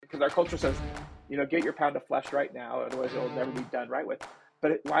because our culture says, get your pound of flesh right now, otherwise it'll never be done right with.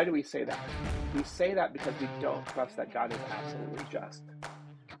 But why do we say that? We say that because we don't trust that God is absolutely just.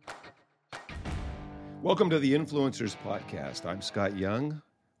 Welcome to the Influencers Podcast. I'm Scott Young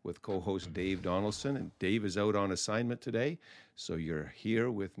with co-host Dave Donaldson, and Dave is out on assignment today, so you're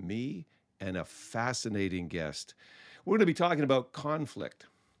here with me and a fascinating guest. We're going to be talking about conflict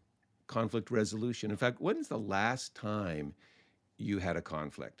resolution. In fact, when's the last time you had a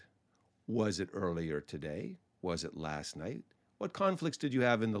conflict? Was it earlier today? Was it last night? What conflicts did you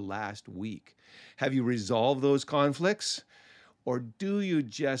have in the last week? Have you resolved those conflicts? Or do you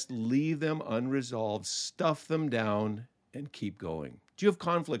just leave them unresolved, stuff them down, and keep going? Do you have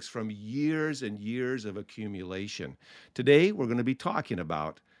conflicts from years and years of accumulation? Today, we're going to be talking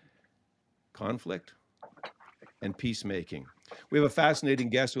about conflict and peacemaking. We have a fascinating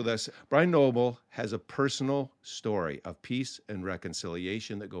guest with us. Brian Noble has a personal story of peace and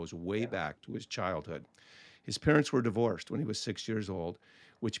reconciliation that goes way back to his childhood. His parents were divorced when he was 6 years old,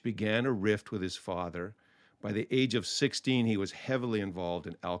 which began a rift with his father. By the age of 16, he was heavily involved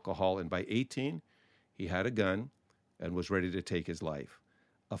in alcohol, and by 18, he had a gun and was ready to take his life.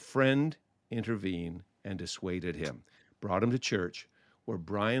 A friend intervened and dissuaded him, brought him to church, where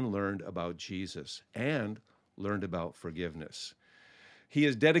Brian learned about Jesus and learned about forgiveness. He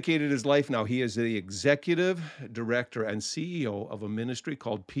has dedicated his life now. He is the executive director and CEO of a ministry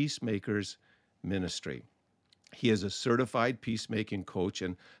called Peacemakers Ministry. He is a certified peacemaking coach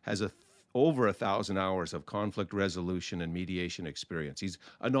and has over 1,000 hours of conflict resolution and mediation experience. He's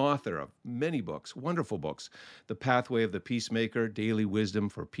an author of many books, wonderful books: The Pathway of the Peacemaker, Daily Wisdom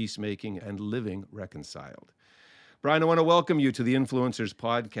for Peacemaking, and Living Reconciled. Brian, I want to welcome you to the Influencers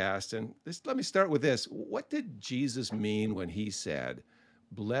Podcast. And let me start with this. What did Jesus mean when he said,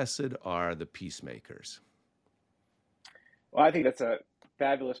 "Blessed are the peacemakers"? Well, I think that's a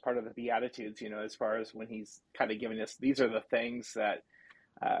fabulous part of the Beatitudes, as far as when he's kind of giving us, these are the things that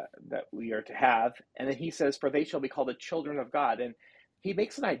we are to have. And then he says, for they shall be called the children of God. And he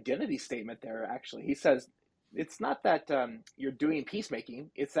makes an identity statement there, actually. He says, it's not that you're doing peacemaking,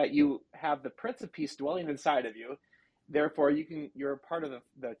 it's that you have the Prince of Peace dwelling inside of you. Therefore, you're a part of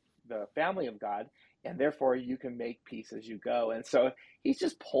the family of God, and therefore you can make peace as you go. And so he's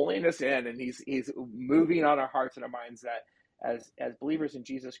just pulling us in, and he's moving on our hearts and our minds that as believers in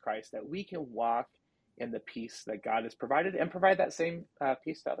Jesus Christ, that we can walk in the peace that God has provided and provide that same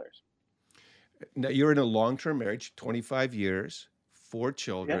peace to others. Now, you're in a long-term marriage, 25 years, 4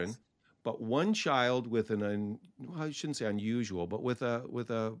 children, Yes. but one child with I shouldn't say unusual, but with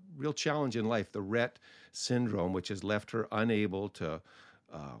a real challenge in life, the Rett syndrome, which has left her unable to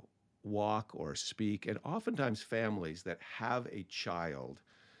walk or speak. And oftentimes families that have a child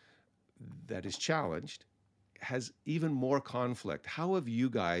that is challenged has even more conflict. How have you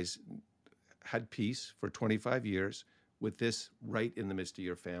guys had peace for 25 years with this right in the midst of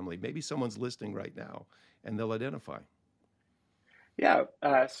your family? Maybe someone's listening right now and they'll identify. Yeah.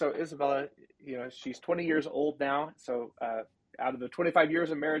 So Isabella, she's 20 years old now. So out of the 25 years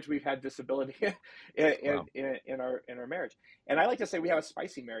of marriage, we've had disability Wow. in our marriage. And I like to say we have a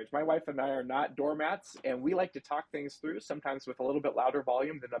spicy marriage. My wife and I are not doormats, and we like to talk things through, sometimes with a little bit louder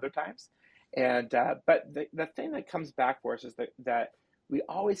volume than other times. And but the thing that comes back for us is that we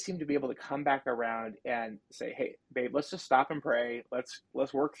always seem to be able to come back around and say, "Hey, babe, let's just stop and pray. Let's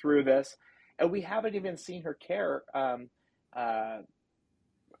work through this." And we haven't even seen her care. How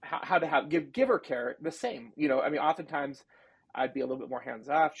to give her care the same. Oftentimes I'd be a little bit more hands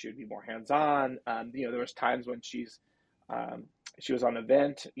off. She would be more hands on. There was times when she was on a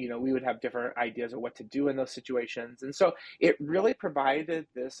vent. We would have different ideas of what to do in those situations. And so it really provided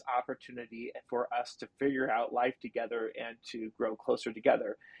this opportunity for us to figure out life together and to grow closer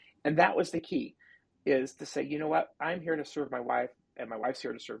together. And that was the key, is to say, you know what, I'm here to serve my wife and my wife's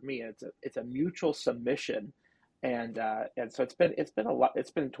here to serve me. And it's a mutual submission. And so it's been a lot.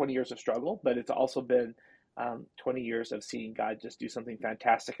 It's been 20 years of struggle, but it's also been 20 years of seeing God just do something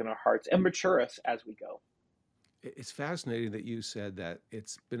fantastic in our hearts and mature us as we go. It's fascinating that you said that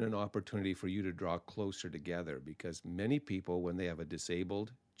it's been an opportunity for you to draw closer together, because many people, when they have a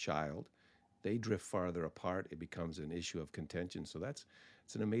disabled child, they drift farther apart. It becomes an issue of contention. So it's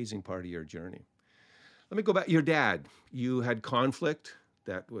an amazing part of your journey. Let me go back. Your dad, you had conflict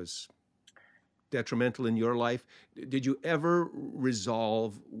that was detrimental in your life. Did you ever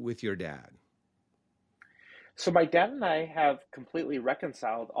resolve with your dad? So my dad and I have completely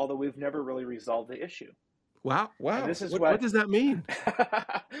reconciled, although we've never really resolved the issue. Wow. And this is What does that mean?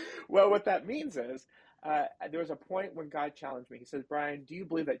 Well, what that means is there was a point when God challenged me. He said, Brian, do you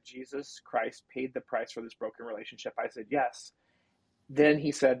believe that Jesus Christ paid the price for this broken relationship? I said, yes. then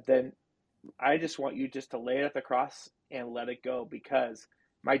he said, then I just want you just to lay it at the cross and let it go, because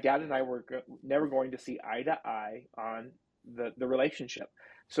my dad and I were never going to see eye to eye on the relationship.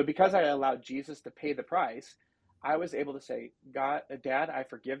 So because I allowed Jesus to pay the price, I was able to say, God, Dad, I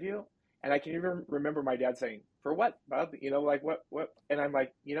forgive you. And I can even remember my dad saying, for what, Bob? Like what? And I'm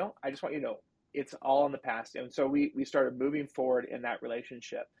like, I just want you to know it's all in the past. And so we started moving forward in that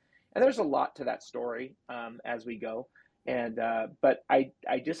relationship. And there's a lot to that story as we go. And but I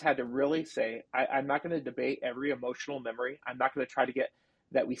just had to really say I'm not going to debate every emotional memory. I'm not going to try to get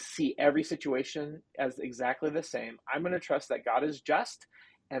that we see every situation as exactly the same. I'm going to trust that God is just,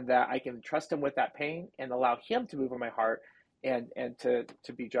 and that I can trust him with that pain and allow him to move in my heart, and to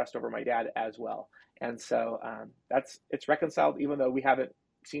be just over my dad as well. And so it's reconciled, even though we haven't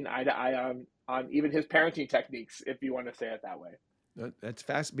seen eye to eye on even his parenting techniques, if you want to say it that way. That's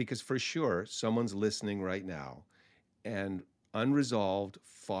fast, because for sure someone's listening right now, and unresolved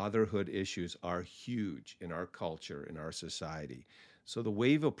fatherhood issues are huge in our culture, in our society. So the way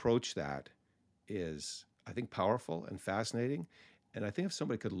you've approached that is, I think, powerful and fascinating. And I think if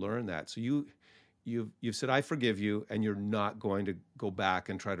somebody could learn that, so you've said, I forgive you, and you're not going to go back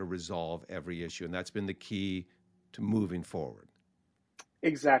and try to resolve every issue. And that's been the key to moving forward.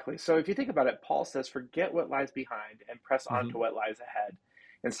 Exactly. So if you think about it, Paul says, forget what lies behind and press on Mm-hmm. to what lies ahead.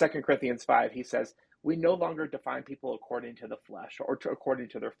 In 2 Corinthians 5, he says, we no longer define people according to the flesh, or according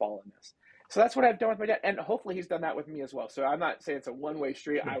to their fallenness. So that's what I've done with my dad. And hopefully he's done that with me as well. So I'm not saying it's a one-way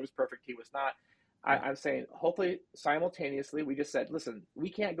street. Sure. I was perfect. He was not. Yeah. I'm saying hopefully simultaneously, we just said, listen,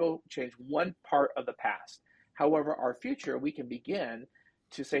 we can't go change one part of the past. However, our future, we can begin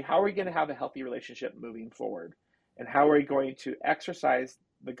to say, how are we going to have a healthy relationship moving forward? And how are we going to exercise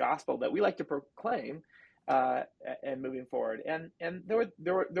the gospel that we like to proclaim and moving forward? And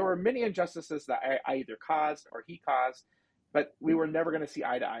there were many injustices that I either caused or he caused, but we were never going to see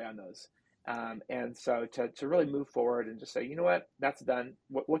eye to eye on those. And so to really move forward and just say, you know what, that's done.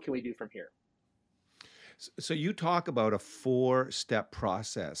 What can we do from here? So you talk about a 4-step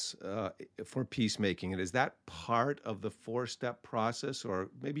process for peacemaking, and is that part of the 4-step process, or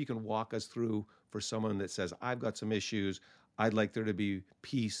maybe you can walk us through for someone that says, "I've got some issues, I'd like there to be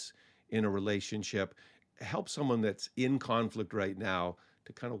peace in a relationship." Help someone that's in conflict right now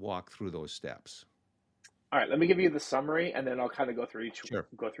to kind of walk through those steps. All right, let me give you the summary, and then I'll kind of Sure.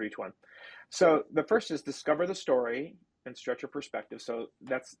 go through each one. So the first is discover the story and stretch your perspective. So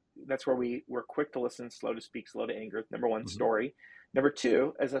that's where we're quick to listen, slow to speak, slow to anger. Number one, Hmm. story. Number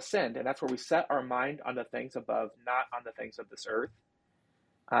two is ascend, and that's where we set our mind on the things above, not on the things of this earth.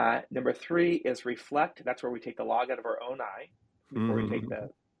 Number three is reflect. That's where we take the log out of our own eye before we take Hmm.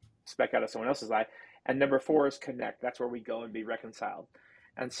 the speck out of someone else's eye. And number four is connect. That's where we go and be reconciled.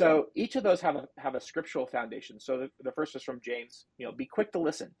 And so each of those have a scriptural foundation. So the first is from James, be quick to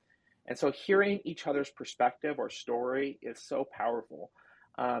listen. And so hearing each other's perspective or story is so powerful.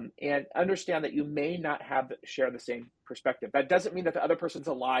 And understand that you may not share the same perspective. That doesn't mean that the other person's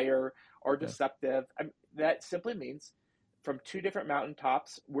a liar or Yeah. deceptive. That simply means from two different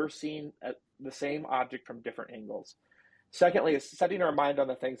mountaintops, we're seeing the same object from different angles. Secondly, is setting our mind on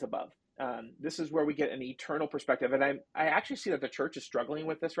the things above. This is where we get an eternal perspective. And I actually see that the church is struggling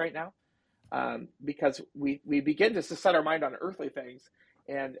with this right now, because we begin to set our mind on earthly things.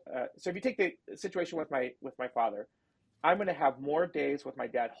 And so if you take the situation with my father, I'm going to have more days with my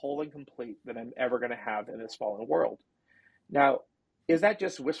dad whole and complete than I'm ever going to have in this fallen world. Now, is that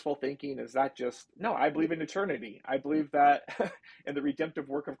just wishful thinking? Is that just, no, I believe in eternity. I believe that in the redemptive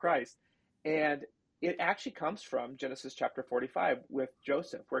work of Christ. And it actually comes from Genesis chapter 45 with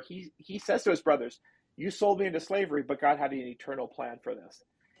Joseph, where he says to his brothers, you sold me into slavery, but God had an eternal plan for this.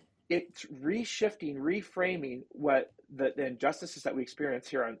 It's reshifting, reframing what the injustices that we experience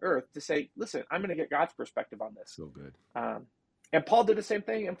here on earth to say, listen, I'm going to get God's perspective on this. So good. Um, and Paul did the same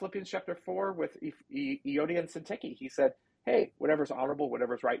thing in Philippians chapter 4 with Euodia and Syntyche. He said, hey, whatever's honorable,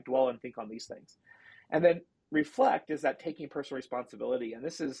 whatever's right, dwell and think on these things. And then reflect is that taking personal responsibility. And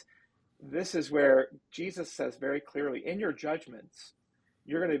this is where Jesus says very clearly, in your judgments,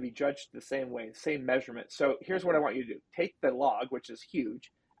 you're going to be judged the same way, same measurement. So here's what I want you to do. Take the log, which is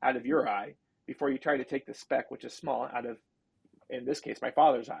huge, out of your eye before you try to take the speck, which is small, out of, in this case, my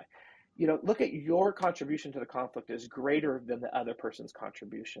father's eye. Look at your contribution to the conflict is greater than the other person's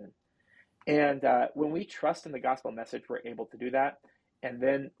contribution. And when we trust in the gospel message, we're able to do that. And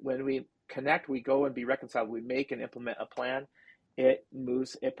then when we connect, we go and be reconciled. We make and implement a plan. It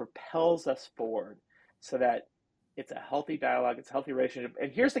propels us forward so that it's a healthy dialogue, it's a healthy relationship.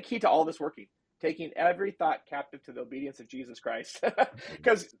 And here's the key to all this working: taking every thought captive to the obedience of Jesus Christ.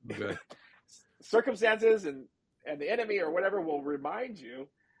 Because Good. circumstances and and the enemy or whatever will remind you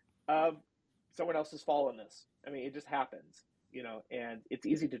of someone else's fallenness. I mean, it just happens, and it's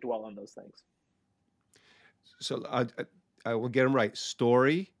easy to dwell on those things. So I will get them right.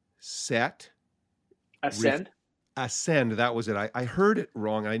 Story, set, Ascend. ascend. That was it. I heard it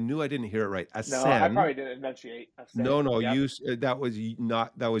wrong. I knew I didn't hear it right. No, I Ascend. probably didn't enunciate No, ascend. no, Yep.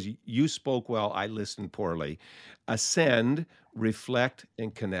 that was you spoke well. I listened poorly. Ascend, reflect,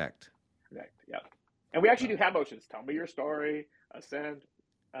 and connect. Correct. Yep. And we actually Wow. do have motions. Tell me your story, ascend,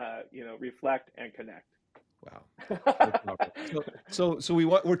 reflect, and connect. Wow. So powerful. So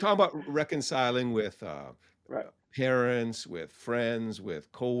we're talking about reconciling with Right. parents, with friends,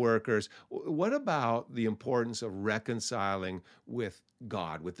 with coworkers. What about the importance of reconciling with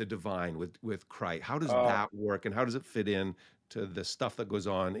God, with the divine, with Christ? How does Oh, that work, and how does it fit in to the stuff that goes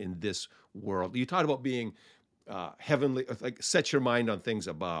on in this world? You talked about being heavenly, like set your mind on things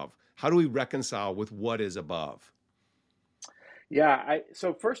above. How do we reconcile with what is above? yeah.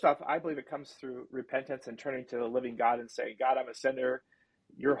 So first off, I believe it comes through repentance and turning to the living God and saying, God, I'm a sinner.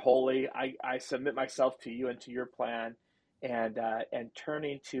 You're holy. I submit myself to you and to your plan, and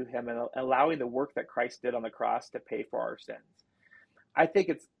turning to Him and allowing the work that Christ did on the cross to pay for our sins. I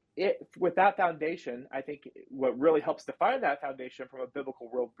think with that foundation. I think what really helps define that foundation from a biblical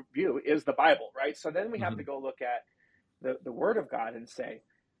worldview is the Bible, right? So then we have to Hmm. go look at the Word of God and say,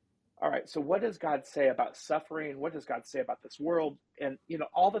 all right, so what does God say about suffering? What does God say about this world? And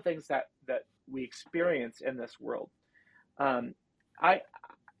all the things that we experience in this world. Um, I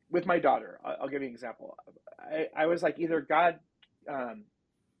with my daughter, I'll give you an example. I was like, either God um,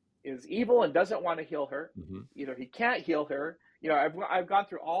 is evil and doesn't want to heal her, Hmm. either He can't heal her. I've gone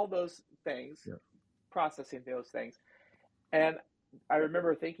through all those things, Yeah. processing those things, and I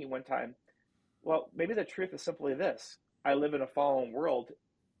remember thinking one time, well, maybe the truth is simply this: I live in a fallen world,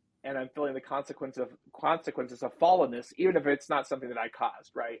 and I'm feeling the consequences of fallenness, even if it's not something that I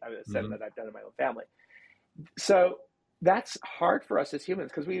caused, right? A sin Hmm. that I've done in my own family. So that's hard for us as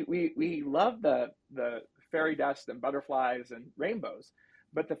humans because we love the fairy dust and butterflies and rainbows,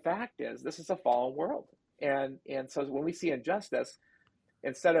 but the fact is this is a fallen world, and so when we see injustice,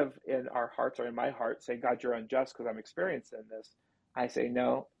 instead of in our hearts or in my heart saying, God, you're unjust because I'm experiencing this, I say,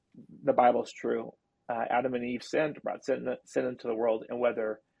 no, the Bible's true. Adam and Eve sinned, brought sin into the world, and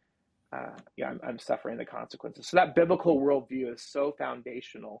whether I'm suffering the consequences. So that biblical worldview is so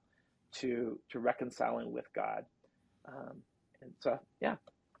foundational to reconciling with God. Um, and so, yeah.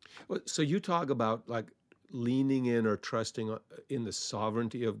 Well, so you talk about like leaning in or trusting in the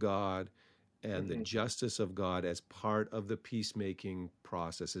sovereignty of God and the Hmm. justice of God as part of the peacemaking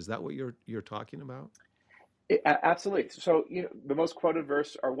process. Is that what you're talking about? Absolutely. So, the most quoted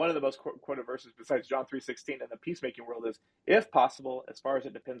verse, or one of the most quoted verses besides John 3:16 in the peacemaking world is, if possible, as far as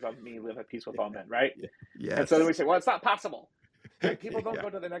it depends on me, live at peace with all men, right? Yeah. And so then Yes. we say, well, it's not possible. But people don't Yeah. go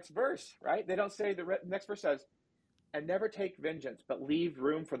to the next verse, right? They don't say next verse says, and never take vengeance, but leave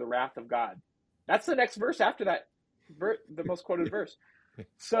room for the wrath of God. That's the next verse after that, the most quoted verse.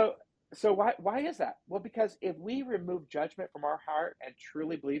 So, so why is that? Well, because if we remove judgment from our heart and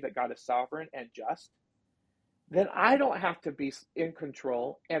truly believe that God is sovereign and just, then I don't have to be in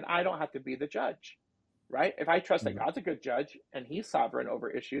control and I don't have to be the judge, right? If I trust that Mhm. God's a good judge and He's sovereign over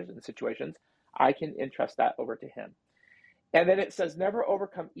issues and situations, I can entrust that over to Him. And then it says, never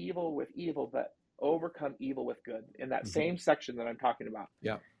overcome evil with evil, but overcome evil with good, in that Mhm. same section that I'm talking about.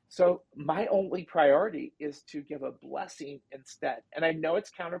 Yeah. So my only priority is to give a blessing instead. And I know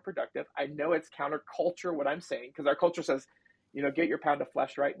it's counterproductive. I know it's counterculture what I'm saying, because our culture says, get your pound of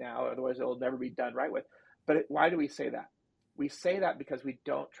flesh right now, otherwise it will never be done right with. But why do we say that? We say that because we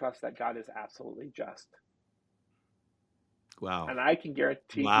don't trust that God is absolutely just. Wow. And I can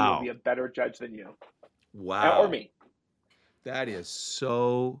guarantee He will be Wow. a better judge than you or Wow. me. That is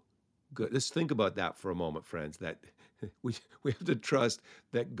so good. Let's think about that for a moment, friends, that we have to trust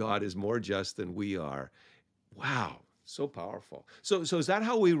that God is more just than we are. Wow, so powerful. So is that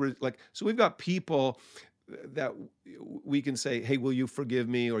how like? So we've got people that we can say, "Hey, will you forgive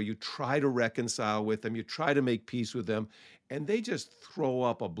me?" Or you try to reconcile with them, you try to make peace with them, and they just throw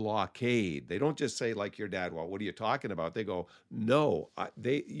up a blockade. They don't just say like your dad, "Well, what are you talking about?" They go, "No."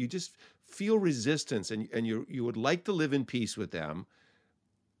 You just feel resistance, and you would like to live in peace with them.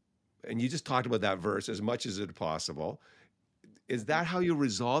 And you just talked about that verse as much as it's possible. Is Mhm. that how you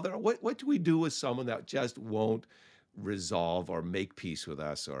resolve it? Or what do we do with someone that just won't resolve or make peace with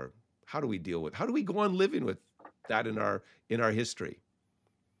us? Or how do we go on living with that in our history?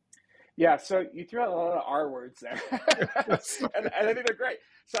 Yeah, so you threw out a lot of R words there, Sorry. and I think they're great.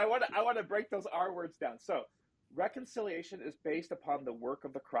 So I want to break those R words down. So reconciliation is based upon the work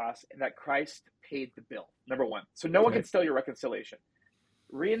of the cross and that Christ paid the bill, number one. So no one Okay. can steal your reconciliation.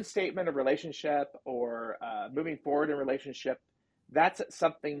 Reinstatement of relationship or moving forward in relationship, that's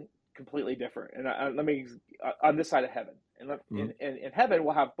something completely different. And let me, on this side of heaven, and Mm-hmm. in heaven,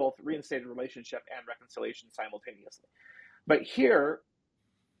 we'll have both reinstated relationship and reconciliation simultaneously. But here,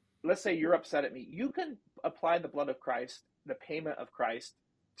 let's say you're upset at me. You can apply the blood of Christ, the payment of Christ,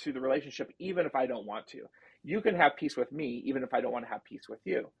 to the relationship, even if I don't want to. You can have peace with me, even if I don't want to have peace with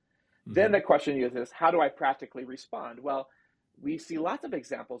you. Then Mm-hmm. the question is, how do I practically respond? Well, we see lots of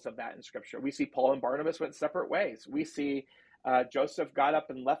examples of that in Scripture. We see Paul and Barnabas went separate ways. We see Joseph got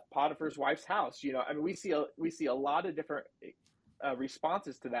up and left Potiphar's wife's house. I mean, we see a lot of different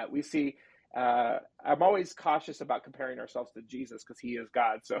responses to that. We see. I'm always cautious about comparing ourselves to Jesus because he is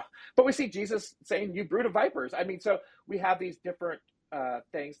God. So, but we see Jesus saying, "You brood of vipers." I mean, so we have these different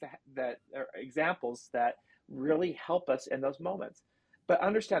things that are examples that really help us in those moments. But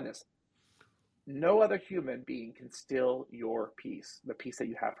understand this: no other human being can steal your peace, the peace that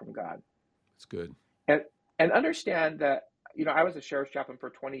you have from God. That's good. And and understand that, I was a sheriff's chaplain for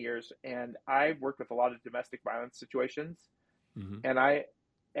 20 years, and I worked with a lot of domestic violence situations. Mm-hmm.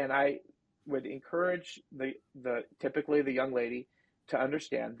 And I would encourage the typically the young lady to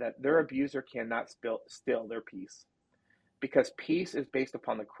understand that their abuser cannot steal their peace, because peace is based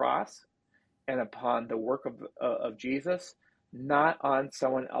upon the cross and upon the work of Jesus, not on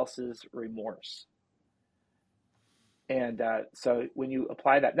someone else's remorse. And so when you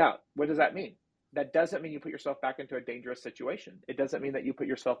apply that, now, what does that mean? That doesn't mean you put yourself back into a dangerous situation. It doesn't mean that you put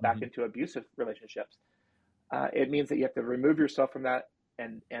yourself back Mm-hmm. into abusive relationships. It means that you have to remove yourself from that,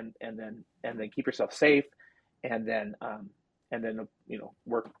 and then keep yourself safe, and then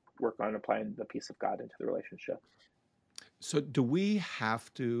work on applying the peace of God into the relationship. So, do we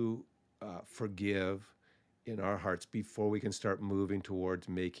have to forgive in our hearts before we can start moving towards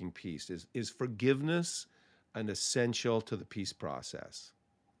making peace? Is forgiveness an essential to the peace process?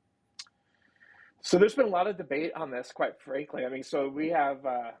 So there's been a lot of debate on this, quite frankly. I mean, so we have.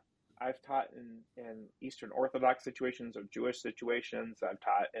 I've taught in Eastern Orthodox situations or Jewish situations. I've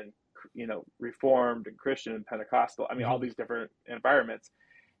taught in Reformed and Christian and Pentecostal. I mean, all Mm-hmm. these different environments,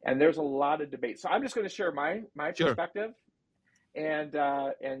 and there's a lot of debate. So I'm just going to share my Sure. perspective, and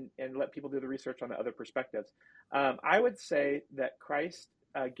let people do the research on the other perspectives. I would say that Christ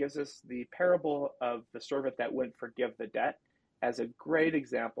gives us the parable of the servant that wouldn't forgive the debt as a great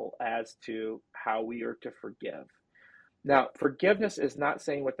example as to how we are to forgive. Now, forgiveness is not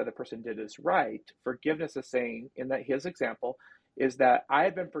saying what the other person did is right. Forgiveness is saying, in that his example, is that I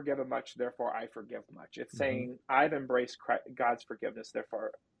have been forgiven much, therefore I forgive much. It's Mm-hmm. saying I've embraced God's forgiveness,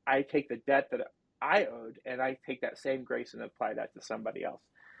 therefore I take the debt that I owed, and I take that same grace and apply that to somebody else.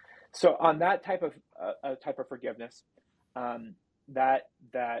 So on that type of forgiveness, that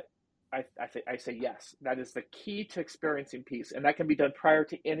I say yes. That is the key to experiencing peace, and that can be done prior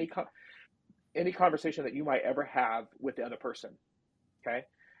to any conversation that you might ever have with the other person. Okay,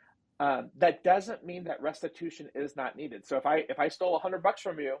 that doesn't mean that restitution is not needed. So if I stole $100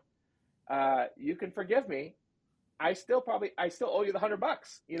 from you, you can forgive me. I still owe you the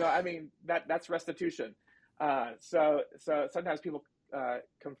 $100. I mean, that's restitution. So sometimes people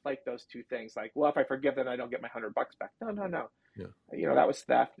conflate those two things. Like, well, if I forgive, then I don't get my $100 back. No, no, no. Yeah. That was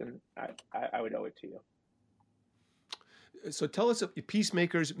theft, and I would owe it to you. So tell us of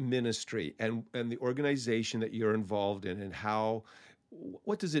Peacemakers Ministry and the organization that you're involved in, and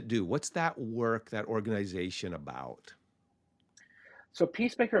what does it do? What's that work, that organization about? So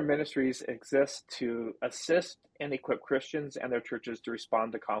Peacemaker Ministries exists to assist and equip Christians and their churches to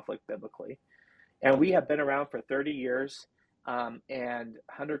respond to conflict biblically. And we have been around for 30 years and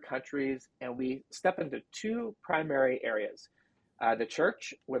 100 countries, and we step into two primary areas. The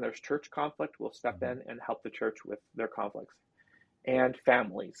church, when there's church conflict, we'll step Mm-hmm. in and help the church with their conflicts. And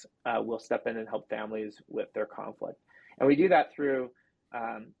families, will step in and help families with their conflict. And we do that through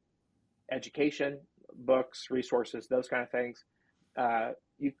education, books, resources, those kind of things.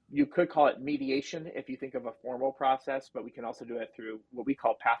 You could call it mediation if you think of a formal process, but we can also do it through what we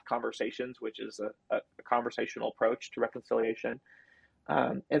call path conversations, which is a conversational approach to reconciliation.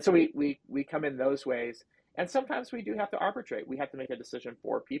 And so we come in those ways. And sometimes we do have to arbitrate. We have to make a decision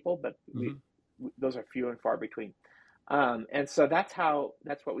for people, but Mm-hmm. those are few and far between. And so that's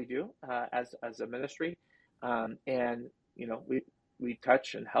what we do as a ministry. And we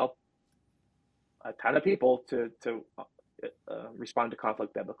touch and help a ton of people to respond to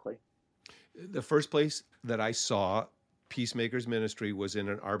conflict biblically. The first place that I saw Peacemakers Ministry was in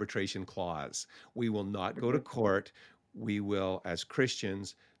an arbitration clause. We will not go to Mm-hmm. court. We will, as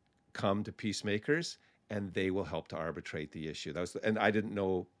Christians, come to peacemakers and they will help to arbitrate the issue. And I didn't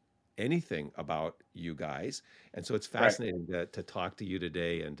know anything about you guys, and so it's Right. fascinating to talk to you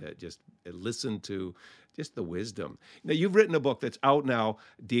today and to just listen to just the wisdom. Now, you've written a book that's out now,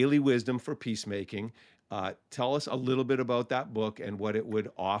 Daily Wisdom for Peacemaking. Tell us a little bit about that book and what it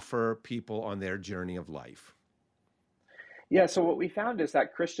would offer people on their journey of life. Yeah, so what we found is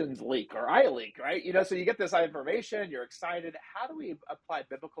that Christians leak, or I leak, right? So you get this information, you're excited. How do we apply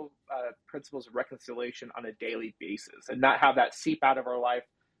biblical principles of reconciliation on a daily basis and not have that seep out of our life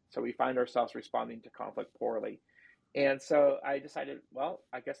so we find ourselves responding to conflict poorly? And so I decided, well,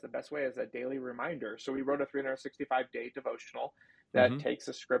 I guess the best way is a daily reminder. So we wrote a 365-day devotional that Mm-hmm. takes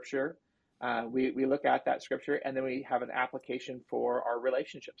a scripture. We look at that scripture, and then we have an application for our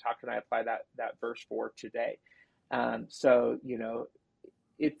relationships. How can I apply that verse for today? So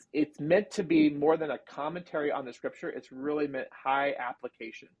it's meant to be more than a commentary on the scripture. It's really meant high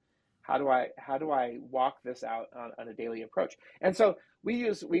application. How do I walk this out on a daily approach? And so we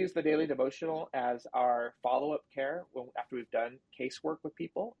use the daily devotional as our follow-up care after we've done casework with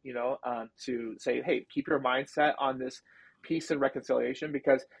people, to say, hey, keep your mindset on this peace and reconciliation,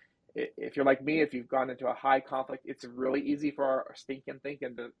 because if you're like me, if you've gone into a high conflict, it's really easy for our stinking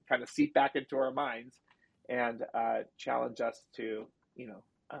thinking to kind of seep back into our minds and challenge us to,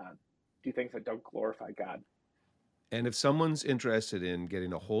 do things that don't glorify God. And if someone's interested in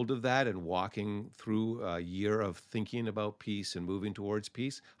getting a hold of that and walking through a year of thinking about peace and moving towards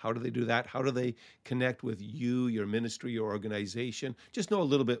peace, how do they do that? How do they connect with you, your ministry, your organization? Just know a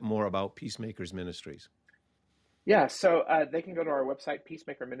little bit more about Peacemakers Ministries. Yeah, so they can go to our website,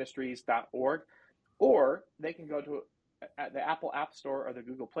 peacemakerministries.org, or they can go to the Apple App Store or the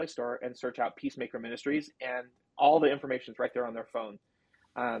Google Play Store and search out Peacemaker Ministries, and all the information is right there on their phone.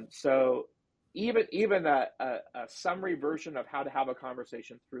 So even a summary version of how to have a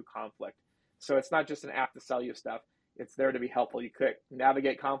conversation through conflict. So it's not just an app to sell you stuff. It's there to be helpful. You click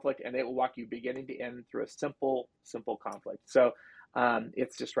navigate conflict, and it will walk you beginning to end through a simple conflict. So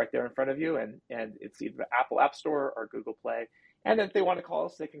it's just right there in front of you, and it's either the Apple App Store or Google Play. And if they want to call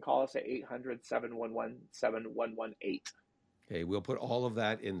us, they can call us at 800-711-7118. Okay, we'll put all of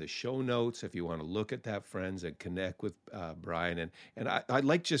that in the show notes if you want to look at that, friends, and connect with Brian. And I'd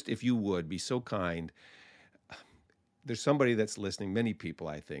like, just if you would be so kind, there's somebody that's listening, many people,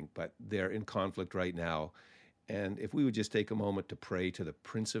 I think, but they're in conflict right now. And if we would just take a moment to pray to the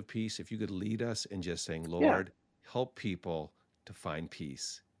Prince of Peace, if you could lead us in just saying, Lord, help people to find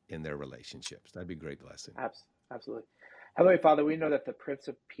peace in their relationships. That'd be a great blessing. Absolutely. Heavenly Father, we know that the Prince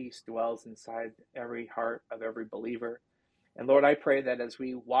of Peace dwells inside every heart of every believer. And Lord, I pray that as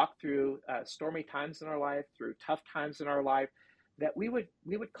we walk through stormy times in our life, through tough times in our life, that we would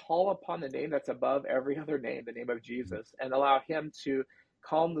call upon the name that's above every other name, the name of Jesus, and allow him to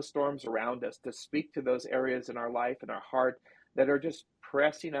calm the storms around us, to speak to those areas in our life and our heart that are just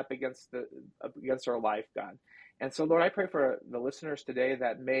pressing up against our life, God. And so, Lord, I pray for the listeners today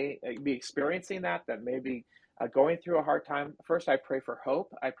that may be experiencing that may be going through a hard time. First, I pray for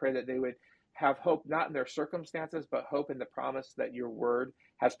hope. I pray that they would have hope not in their circumstances, but hope in the promise that your word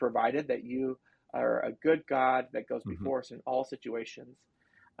has provided, that you are a good God that goes before us in all situations.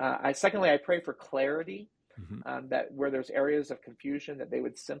 Secondly, I pray for clarity, that where there's areas of confusion, that they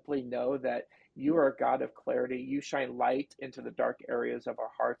would simply know that you are a God of clarity. You shine light into the dark areas of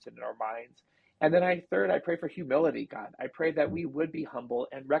our hearts and in our minds. And then I pray for humility, God. I pray that we would be humble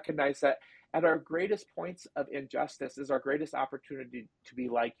and recognize that at our greatest points of injustice is our greatest opportunity to be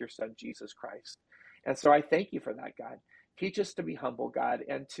like your son, Jesus Christ. And so I thank you for that, God. Teach us to be humble, God,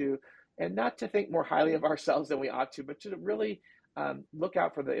 and not to think more highly of ourselves than we ought to, but to really look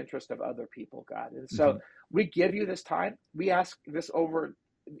out for the interest of other people, God. And so we give you this time. We ask this over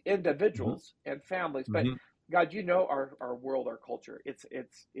individuals and families, but God, you know our world, our culture. It's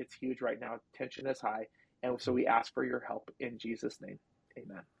huge right now. Tension is high. And so we ask for your help in Jesus' name.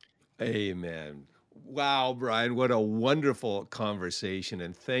 Amen. Amen. Wow, Brian, what a wonderful conversation.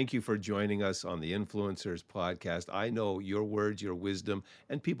 And thank you for joining us on the Influencers podcast. I know your words, your wisdom,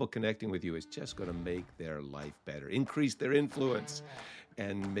 and people connecting with you is just going to make their life better, increase their influence,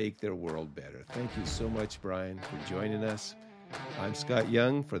 and make their world better. Thank you so much, Brian, for joining us. I'm Scott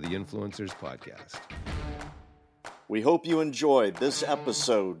Young for the Influencers podcast. We hope you enjoyed this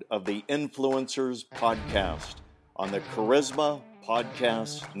episode of the Influencers podcast on the Charisma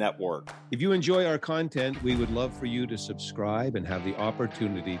Podcast Network. If you enjoy our content, we would love for you to subscribe and have the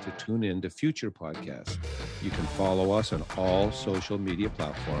opportunity to tune in to future podcasts. You can follow us on all social media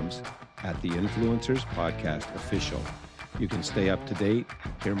platforms at the Influencers Podcast Official. You can stay up to date,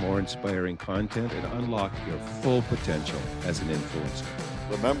 hear more inspiring content, and unlock your full potential as an influencer.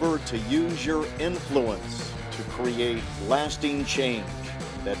 Remember to use your influence to create lasting change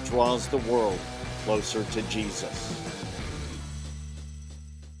that draws the world closer to Jesus.